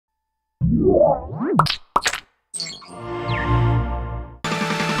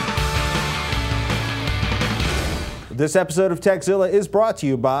This episode of Tekzilla is brought to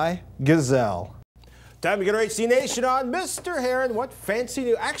you by Gazelle. Time to get our HD Nation on. Mr. Heron, what fancy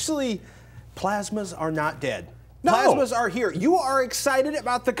new... Actually, plasmas are not dead. No. Plasmas are here. You are excited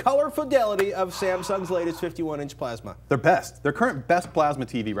about the color fidelity of Samsung's latest 51-inch plasma. Their best. Their current best plasma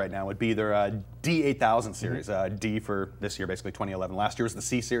TV right now would be their D8000 series. D for this year, basically 2011. Last year was the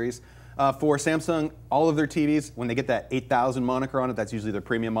C series. For Samsung, all of their TVs, when they get that 8000 moniker on it, that's usually their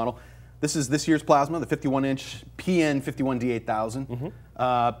premium model. This is this year's plasma, the 51-inch PN-D8000.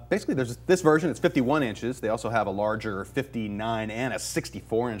 Basically, there's this version. It's 51 inches. They also have a larger 59 and a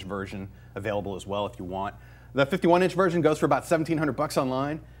 64-inch version available as well if you want. The 51-inch version goes for about $1,700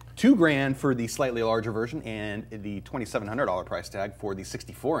 online, $2 grand for the slightly larger version, and the $2,700 price tag for the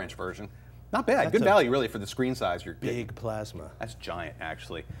 64-inch version. Not bad. That's good value, really, for the screen size you're getting. Big plasma. That's giant,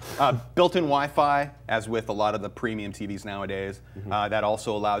 actually. Built-in Wi-Fi, as with a lot of the premium TVs nowadays. That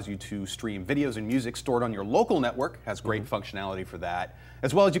also allows you to stream videos and music stored on your local network. Has great functionality for that.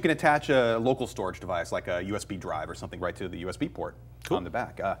 As well as you can attach a local storage device, like a USB drive or something, right to the USB port on the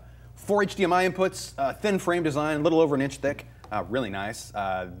back. 4 HDMI inputs, thin frame design, a little over an inch thick. Really nice.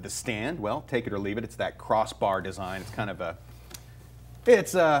 The stand, well, take it or leave it. It's that crossbar design. It's kind of a...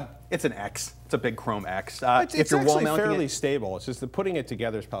 It's an X. It's a big chrome X. It's actually fairly stable. It's just that putting it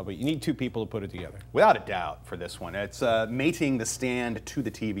together is probably, you need 2 people to put it together. Without a doubt for this one. It's mating the stand to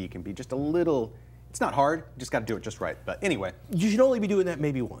the TV can be just a little, it's not hard, you just got to do it just right. But anyway. You should only be doing that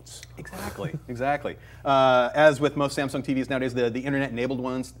maybe once. Exactly, exactly. As with most Samsung TVs nowadays, the internet-enabled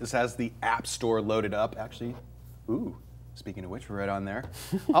ones, this has the App Store loaded up. Actually, ooh. Speaking of which, we're right on there.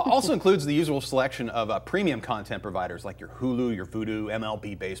 Also includes the usual selection of premium content providers like your Hulu, your Vudu,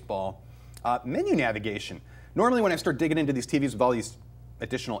 MLB Baseball. Menu navigation. Normally when I start digging into these TVs with all these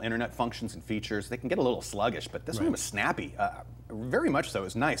additional internet functions and features, they can get a little sluggish, but this one was snappy. Very much so. It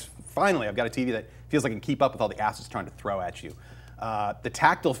was nice. Finally, I've got a TV that feels like it can keep up with all the apps it's trying to throw at you. The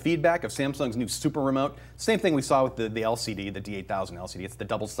tactile feedback of Samsung's new Super Remote. Same thing we saw with the LCD, the D8000 LCD. It's the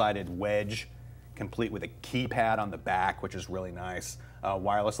double-sided wedge, complete with a keypad on the back, which is really nice.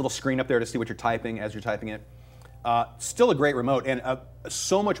 Wireless little screen up there to see what you're typing as you're typing it. Still a great remote, and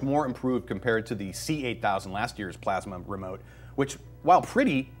so much more improved compared to the C8000, last year's plasma remote, which, while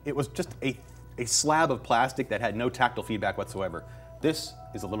pretty, it was just a slab of plastic that had no tactile feedback whatsoever. This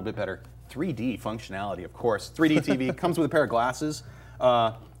is a little bit better. 3D functionality, of course. 3D TV comes with a pair of glasses.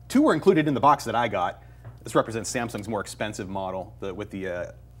 2 were included in the box that I got. This represents Samsung's more expensive model with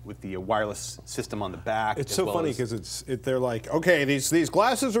the wireless system on the back. It's so funny because they're like, okay, these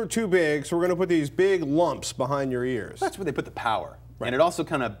glasses are too big, so we're going to put these big lumps behind your ears. That's where they put the power. Right. And it also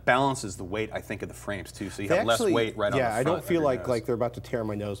kind of balances the weight, I think, of the frames too, so you have less weight right on the front. Yeah, I don't feel like they're about to tear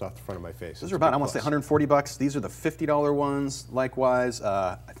my nose off the front of my face. Those are about, I want to say, $140. These are the $50 ones. Likewise,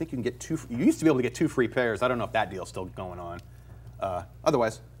 I think you can get 2. You used to be able to get 2 free pairs. I don't know if that deal's still going on.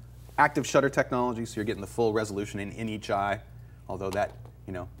 Otherwise, active shutter technology, so you're getting the full resolution in each eye. Although that,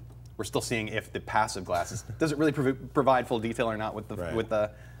 you know, we're still seeing if the passive glasses does it really provide full detail or not with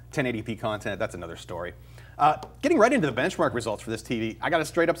the 1080p content. That's another story. Getting right into the benchmark results for this TV, I got to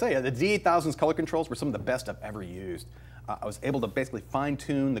straight up say the D8000's color controls were some of the best I've ever used. I was able to basically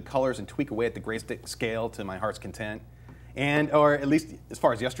fine-tune the colors and tweak away at the grayscale to my heart's content. Or at least as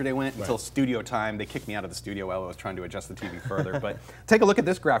far as yesterday went, until studio time. They kicked me out of the studio while I was trying to adjust the TV further. But take a look at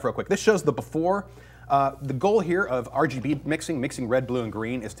this graph real quick. This shows the before. The goal here of RGB mixing red, blue, and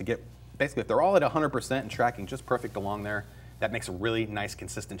green, is to get, basically, if they're all at 100% and tracking just perfect along there, that makes a really nice,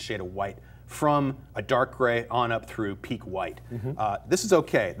 consistent shade of white from a dark gray on up through peak white. This is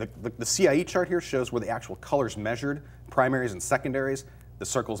okay. The CIE chart here shows where the actual colors measured, primaries and secondaries, the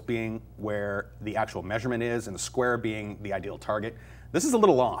circles being where the actual measurement is, and the square being the ideal target. This is a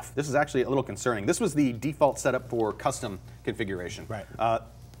little off. This is actually a little concerning. This was the default setup for custom configuration. Right.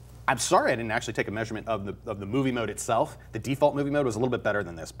 I'm sorry I didn't actually take a measurement of the movie mode itself. The default movie mode was a little bit better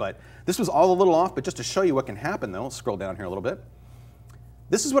than this, but this was all a little off. But just to show you what can happen, though, I'll scroll down here a little bit.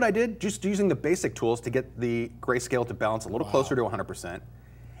 This is what I did, just using the basic tools to get the grayscale to balance a little closer to 100%.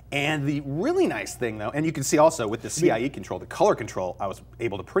 And the really nice thing, though, and you can see also with the CIE control, the color control, I was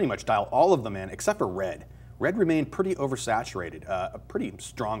able to pretty much dial all of them in, except for red. Red remained pretty oversaturated, a pretty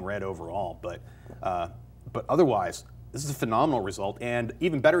strong red overall, but otherwise, this is a phenomenal result, and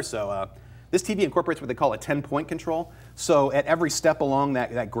even better so, this TV incorporates what they call a 10-point control. So at every step along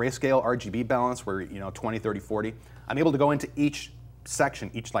that grayscale RGB balance, where 20, 30, 40, I'm able to go into each section,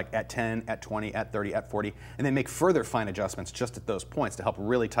 each like at 10, at 20, at 30, at 40, and then make further fine adjustments just at those points to help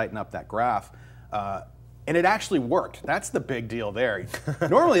really tighten up that graph. And it actually worked. That's the big deal there.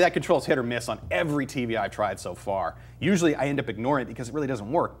 Normally that control's hit or miss on every TV I've tried so far. Usually I end up ignoring it because it really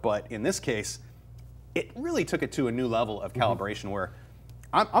doesn't work, but in this case, it really took it to a new level of calibration where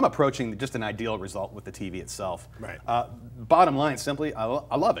I'm approaching just an ideal result with the TV itself. Right. Bottom line, simply, I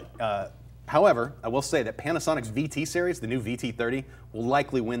love it. However, I will say that Panasonic's VT series, the new VT30, will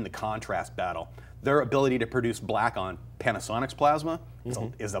likely win the contrast battle. Their ability to produce black on Panasonic's plasma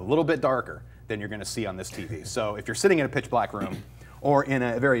is a little bit darker than you're going to see on this TV. So if you're sitting in a pitch black room or in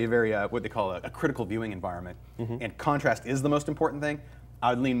a very, very, what they call a critical viewing environment, and contrast is the most important thing,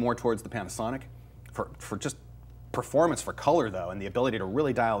 I would lean more towards the Panasonic. For just performance, for color though, and the ability to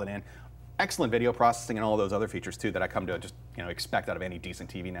really dial it in. Excellent video processing and all those other features too that I come to just expect out of any decent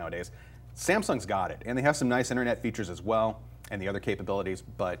TV nowadays. Samsung's got it, and they have some nice internet features as well, and the other capabilities,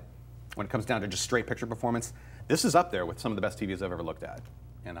 but when it comes down to just straight picture performance, this is up there with some of the best TVs I've ever looked at,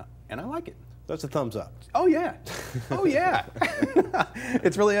 and I like it. That's a thumbs up. Oh yeah, oh yeah.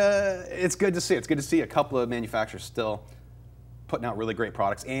 It's really it's good to see. It's good to see a couple of manufacturers still putting out really great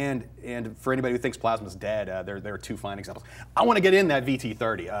products, and for anybody who thinks plasma's dead, there are two fine examples. I want to get in that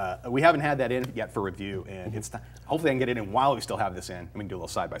VT30. We haven't had that in yet for review, and it's hopefully I can get it in while we still have this in, and we can do a little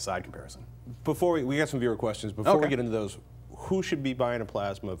side-by-side comparison. Before we got some viewer questions. Before we get into those, who should be buying a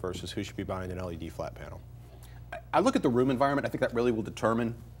plasma versus who should be buying an LED flat panel? I look at the room environment. I think that really will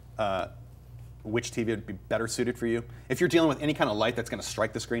determine which TV would be better suited for you. If you're dealing with any kind of light that's going to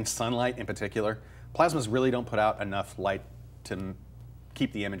strike the screen, sunlight in particular, plasmas really don't put out enough light to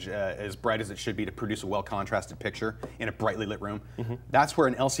keep the image as bright as it should be to produce a well-contrasted picture in a brightly lit room. That's where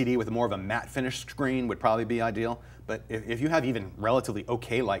an LCD with more of a matte finish screen would probably be ideal. But if you have even relatively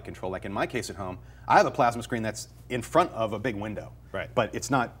okay light control, like in my case at home, I have a plasma screen that's in front of a big window. Right. But it's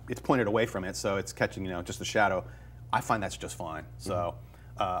pointed away from it, so it's catching just the shadow. I find that's just fine. So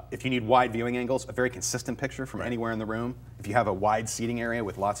if you need wide viewing angles, a very consistent picture from anywhere in the room, if you have a wide seating area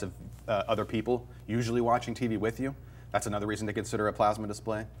with lots of other people usually watching TV with you, that's another reason to consider a plasma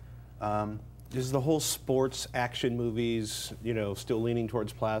display. Is the whole sports action movies, still leaning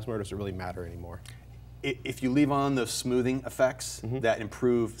towards plasma, or does it really matter anymore? If you leave on the smoothing effects that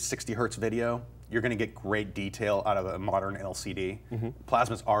improve 60 hertz video, you're going to get great detail out of a modern LCD.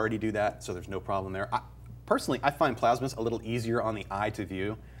 Plasmas already do that, so there's no problem there. Personally, I find plasmas a little easier on the eye to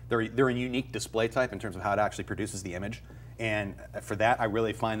view. They're a unique display type in terms of how it actually produces the image. And for that, I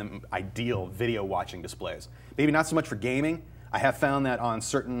really find them ideal video watching displays. Maybe not so much for gaming. I have found that on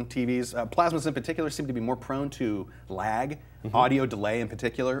certain TVs, plasmas in particular seem to be more prone to lag, audio delay in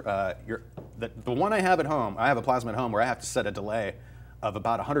particular. The one I have at home, I have a plasma at home where I have to set a delay of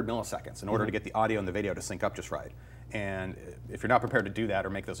about 100 milliseconds in order to get the audio and the video to sync up just right. And if you're not prepared to do that or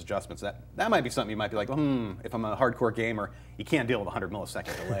make those adjustments, that might be something you might be like, if I'm a hardcore gamer, you can't deal with a 100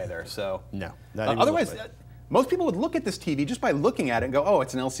 millisecond delay there. So no. Otherwise, most people would look at this TV just by looking at it and go, oh,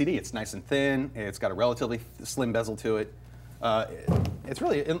 it's an LCD. It's nice and thin. It's got a relatively slim bezel to it. It's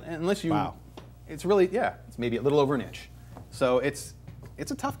really, unless you, it's really, it's maybe a little over an inch. So it's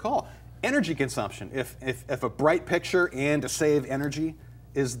a tough call. Energy consumption. If a bright picture and to save energy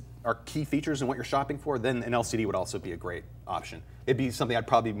are key features in what you're shopping for, then an LCD would also be a great option. It'd be something I'd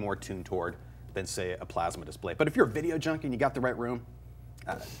probably be more tuned toward than, say, a plasma display. But if you're a video junkie and you got the right room,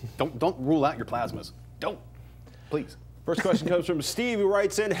 don't rule out your plasmas. Don't. Please. First question comes from Steve, who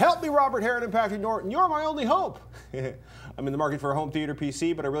writes in, "Help me, Robert Heron and Patrick Norton. You're my only hope. I'm in the market for a home theater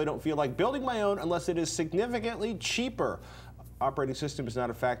PC, but I really don't feel like building my own unless it is significantly cheaper. Operating system is not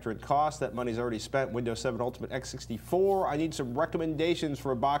a factor in cost. That money's already spent. Windows 7 Ultimate x64. I need some recommendations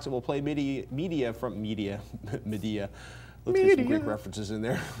for a box that will play media from Media. Let's get some Greek references in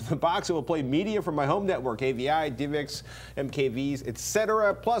there. The box that will play media from my home network, AVI, DivX, MKVs,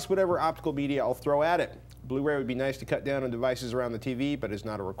 etc., plus whatever optical media I'll throw at it. Blu-ray would be nice to cut down on devices around the TV, but is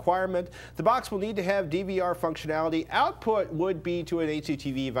not a requirement. The box will need to have DVR functionality. Output would be to an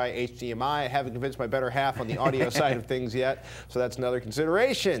HDTV via HDMI. I haven't convinced my better half on the audio side of things yet, so that's another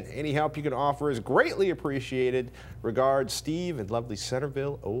consideration. Any help you can offer is greatly appreciated. Regards, Steve in lovely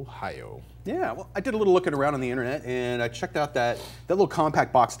Centerville, Ohio." Yeah, well, I did a little looking around on the internet, and I checked out that little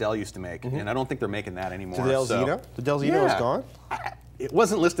compact box Dell used to make, and I don't think they're making that anymore. The Dell Zeno? The Dell Zeno is gone? It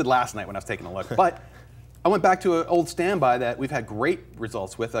wasn't listed last night when I was taking a look, but I went back to an old standby that we've had great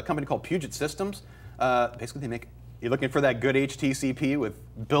results with, a company called Puget Systems. Basically, you're looking for that good HTCP with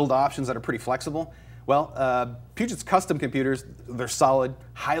build options that are pretty flexible. Well, Puget's custom computers, they're solid,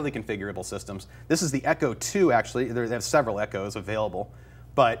 highly configurable systems. This is the Echo 2, actually. They have several Echoes available,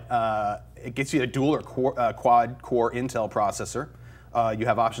 but it gets you a dual or quad-core Intel processor. You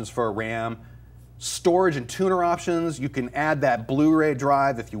have options for RAM, storage and tuner options. You can add that Blu-ray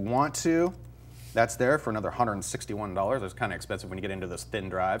drive if you want to. That's there for another $161. It's kind of expensive when you get into those thin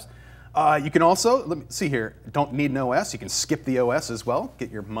drives. You can also, let me see here, don't need an OS. You can skip the OS as well,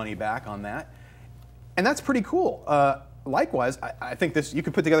 get your money back on that. And that's pretty cool. Likewise, I think you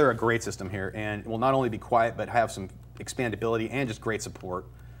could put together a great system here, and it will not only be quiet, but have some expandability and just great support.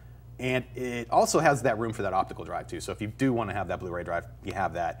 And it also has that room for that optical drive too. So if you do want to have that Blu-ray drive, you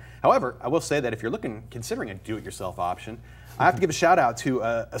have that. However, I will say that if you're considering a do-it-yourself option, I have to give a shout out to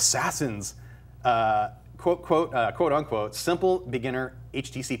Assassin's quote unquote simple beginner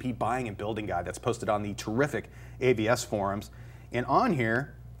HTCP buying and building guide that's posted on the terrific AVS forums. And on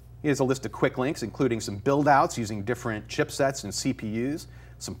here is a list of quick links, including some build outs using different chipsets and CPUs,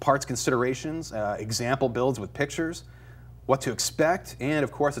 some parts considerations, example builds with pictures, what to expect, and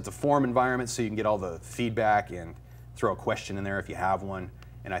of course it's a forum environment so you can get all the feedback and throw a question in there if you have one.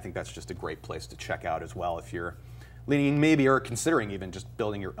 And I think that's just a great place to check out as well if you're leaning maybe or considering even just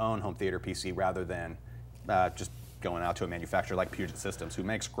building your own home theater PC rather than just going out to a manufacturer like Puget Systems, who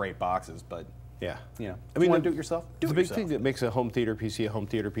makes great boxes, but yeah, you know, I mean, you want to do it yourself? Do the it big yourself. thing that makes a home theater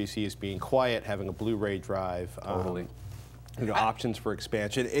PC is being quiet, having a Blu-ray drive, Totally. You know, options for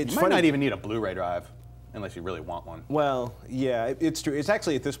expansion. It's You might not even need a Blu-ray drive unless you really want one. Well, yeah, it's true. It's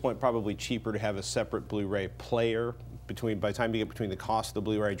actually at this point probably cheaper to have a separate Blu-ray player by the time you get between the cost of the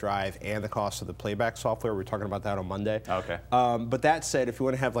Blu-ray drive and the cost of the playback software. We're talking about that on Monday. Okay. But that said, if you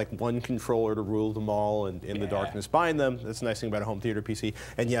want to have like one controller to rule them all and in the darkness bind them, that's the nice thing about a home theater PC.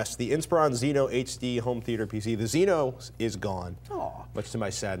 And yes, the Inspiron Xeno HD home theater PC, the Xeno is gone. Aww. Much to my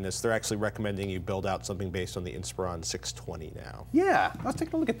sadness. They're actually recommending you build out something based on the Inspiron 620 now. Yeah, I was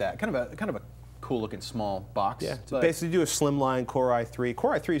taking a look at that. Kind of a cool looking small box. Yeah, to basically do a slimline Core i3.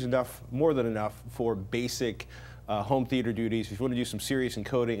 Core i3 is more than enough for basic home theater duties. If you want to do some serious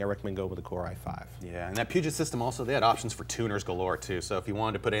encoding, I recommend going with the Core i5. Yeah, and that Puget system also, they had options for tuners galore too. So if you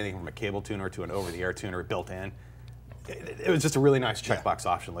wanted to put anything from a cable tuner to an over-the-air tuner built in, it was just a really nice checkbox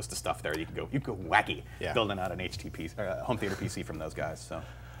option list of stuff there. You can go wacky building out an HTPC, home theater PC from those guys. So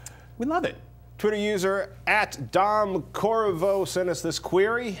we love it. Twitter user @DomCorvo sent us this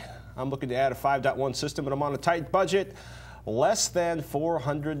query. I'm looking to add a 5.1 system, but I'm on a tight budget. Less than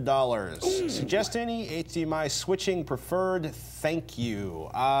 $400. Ooh. Suggest any HDMI switching preferred? Thank you.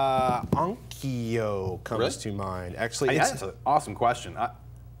 Onkyo comes to mind. Actually, that's an awesome question.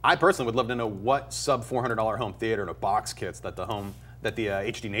 I personally would love to know what sub $400 home theater and a box kits that the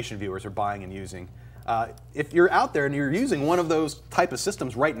HD Nation viewers are buying and using. If you're out there and you're using one of those type of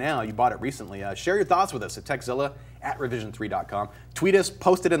systems right now, you bought it recently, share your thoughts with us at Tekzilla @revision3.com. Tweet us,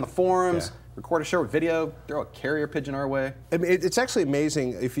 post it in the forums, record a short video, throw a carrier pigeon our way. I mean, it's actually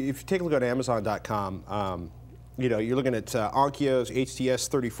amazing. If you take a look at Amazon.com, you know, you're looking at Onkyo's HTS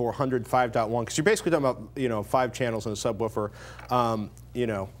 3400 5.1, because you're basically talking about, you know, 5 channels and a subwoofer. You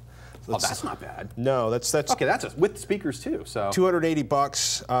know, oh, that's not bad. No, that's okay. That's with speakers too. So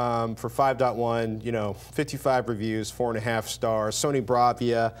 $280 for 5.1. You know, 55 reviews, 4.5 stars. Sony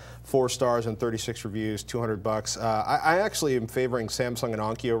Bravia, 4 stars and 36 reviews, $200. I actually am favoring Samsung and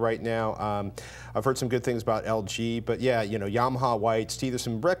Onkyo right now. I've heard some good things about LG, but yeah, you know, Yamaha, White, Steve, there's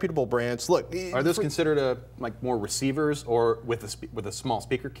some reputable brands. Look, are those considered like more receivers, or with a small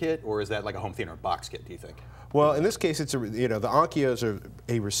speaker kit, or is that like a home theater box kit? Do you think? Well, in this case, it's you know, the Onkyos are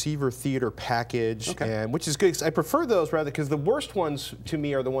a receiver theater package, and which is good. I prefer those rather, because the worst ones to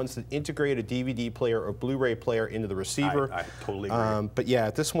me are the ones that integrate a DVD player or Blu-ray player into the receiver. I totally agree. But yeah,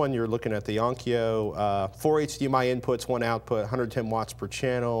 at this one you're looking at the Onkyo, 4 HDMI inputs, 1 output, 110 watts per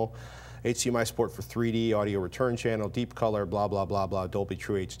channel. HDMI support for 3D, audio return channel, deep color, blah, blah, blah, blah, Dolby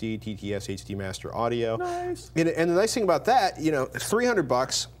True HD, TTS, HD Master audio. Nice. And the nice thing about that, you know,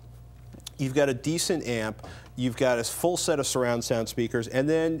 $300, you've got a decent amp, you've got a full set of surround sound speakers, and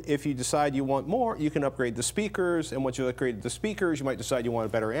then if you decide you want more, you can upgrade the speakers, and once you upgrade the speakers, you might decide you want a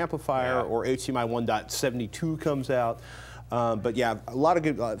better amplifier, or HDMI 1.72 comes out. But yeah, a lot of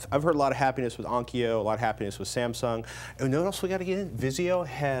good. I've heard a lot of happiness with Onkyo, a lot of happiness with Samsung. And you know what else we got to get in? Vizio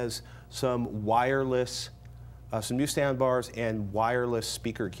has some wireless, some new sound bars and wireless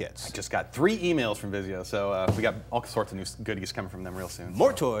speaker kits. I just got 3 emails from Vizio, so we got all sorts of new goodies coming from them real soon.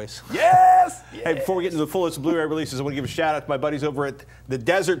 More toys. Yes! Hey, before we get into the full list of Blu-ray releases, I want to give a shout out to my buddies over at the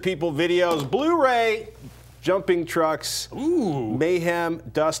Desert People Videos. Blu-ray, Jumping Trucks, Mayhem,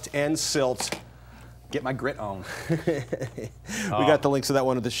 Dust, and Silt. Get my grit on. We got the links to that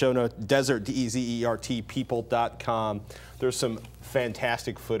one in the show notes. Desert, D-E-Z-E-R-T, people.com. There's some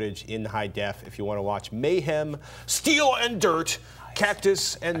fantastic footage in high def if you want to watch Mayhem, Steel and Dirt,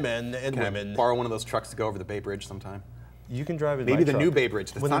 Cactus and Men and Women. Can I borrow one of those trucks to go over the Bay Bridge sometime? You can drive it. Maybe the new Bay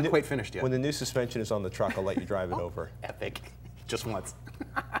Bridge that's not quite finished yet. When the new suspension is on the truck, I'll let you drive it over. Epic. Just once.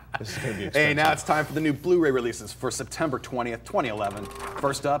 This is going to be expensive. Hey, now it's time for the new Blu-ray releases for September 20th, 2011.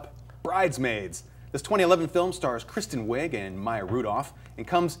 First up, Bridesmaids. This 2011 film stars Kristen Wiig and Maya Rudolph and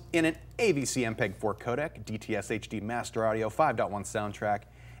comes in an AVC MPEG-4 codec, DTS HD Master Audio 5.1 soundtrack,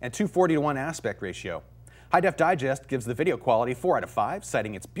 and 240:1 aspect ratio. High Def Digest gives the video quality 4 out of 5,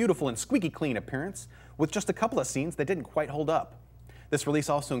 citing its beautiful and squeaky clean appearance, with just a couple of scenes that didn't quite hold up. This release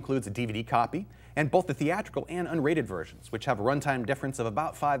also includes a DVD copy and both the theatrical and unrated versions, which have a runtime difference of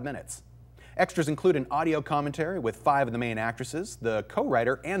about 5 minutes. Extras include an audio commentary with 5 of the main actresses, the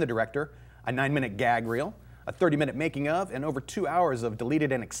co-writer and the director, a 9-minute gag reel, a 30-minute making of, and over 2 hours of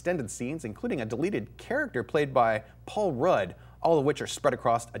deleted and extended scenes, including a deleted character played by Paul Rudd, all of which are spread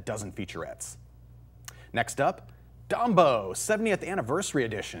across a dozen featurettes. Next up, Dumbo, 70th Anniversary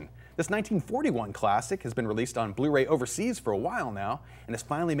Edition. This 1941 classic has been released on Blu-ray overseas for a while now and has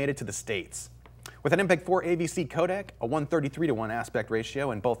finally made it to the States. With an MPEG-4 AVC codec, a 133:1 aspect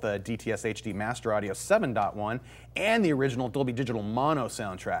ratio, and both a DTS HD Master Audio 7.1 and the original Dolby Digital Mono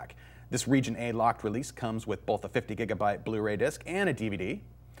soundtrack. This Region A locked release comes with both a 50GB Blu-ray disc and a DVD.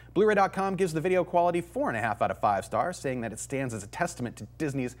 Blu-ray.com gives the video quality 4.5 out of 5 stars, saying that it stands as a testament to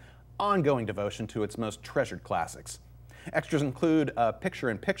Disney's ongoing devotion to its most treasured classics. Extras include a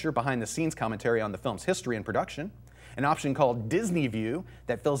picture-in-picture behind-the-scenes commentary on the film's history and production, an option called Disney View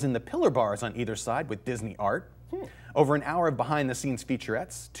that fills in the pillar bars on either side with Disney art, over an hour of behind-the-scenes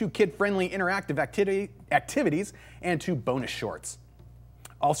featurettes, 2 kid-friendly interactive activities, and 2 bonus shorts.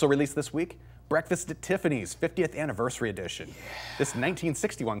 Also released this week, Breakfast at Tiffany's 50th Anniversary Edition. This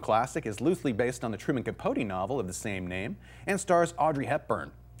 1961 classic is loosely based on the Truman Capote novel of the same name and stars Audrey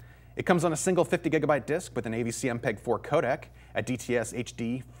Hepburn. It comes on a single 50GB disc with an AVC MPEG-4 codec, a DTS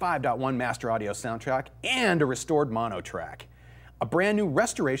HD 5.1 Master Audio soundtrack, and a restored mono track. A brand new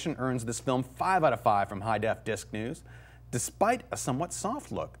restoration earns this film 5 out of 5 from High Def Disc News, despite a somewhat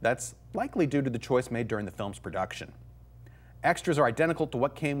soft look that's likely due to the choice made during the film's production. Extras are identical to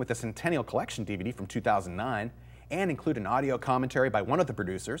what came with the Centennial Collection DVD from 2009 and include an audio commentary by one of the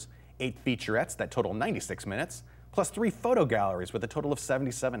producers, 8 featurettes that total 96 minutes, plus 3 photo galleries with a total of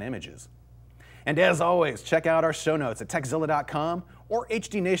 77 images. And as always, check out our show notes at Tekzilla.com or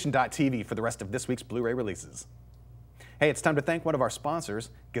hdnation.tv for the rest of this week's Blu-ray releases. Hey, it's time to thank one of our sponsors,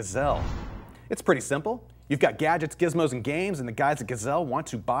 Gazelle. It's pretty simple. You've got gadgets, gizmos, and games, and the guys at Gazelle want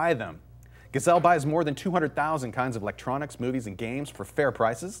to buy them. Gazelle buys more than 200,000 kinds of electronics, movies, and games for fair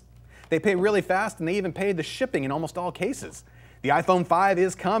prices. They pay really fast, and they even pay the shipping in almost all cases. The iPhone 5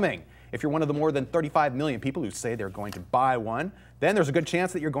 is coming. If you're one of the more than 35 million people who say they're going to buy one, then there's a good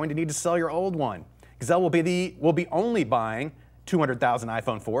chance that you're going to need to sell your old one. Gazelle will be only buying 200,000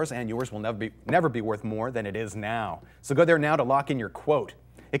 iPhone 4s, and yours will never be worth more than it is now. So go there now to lock in your quote.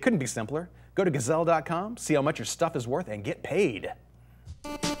 It couldn't be simpler. Go to Gazelle.com, see how much your stuff is worth, and get paid.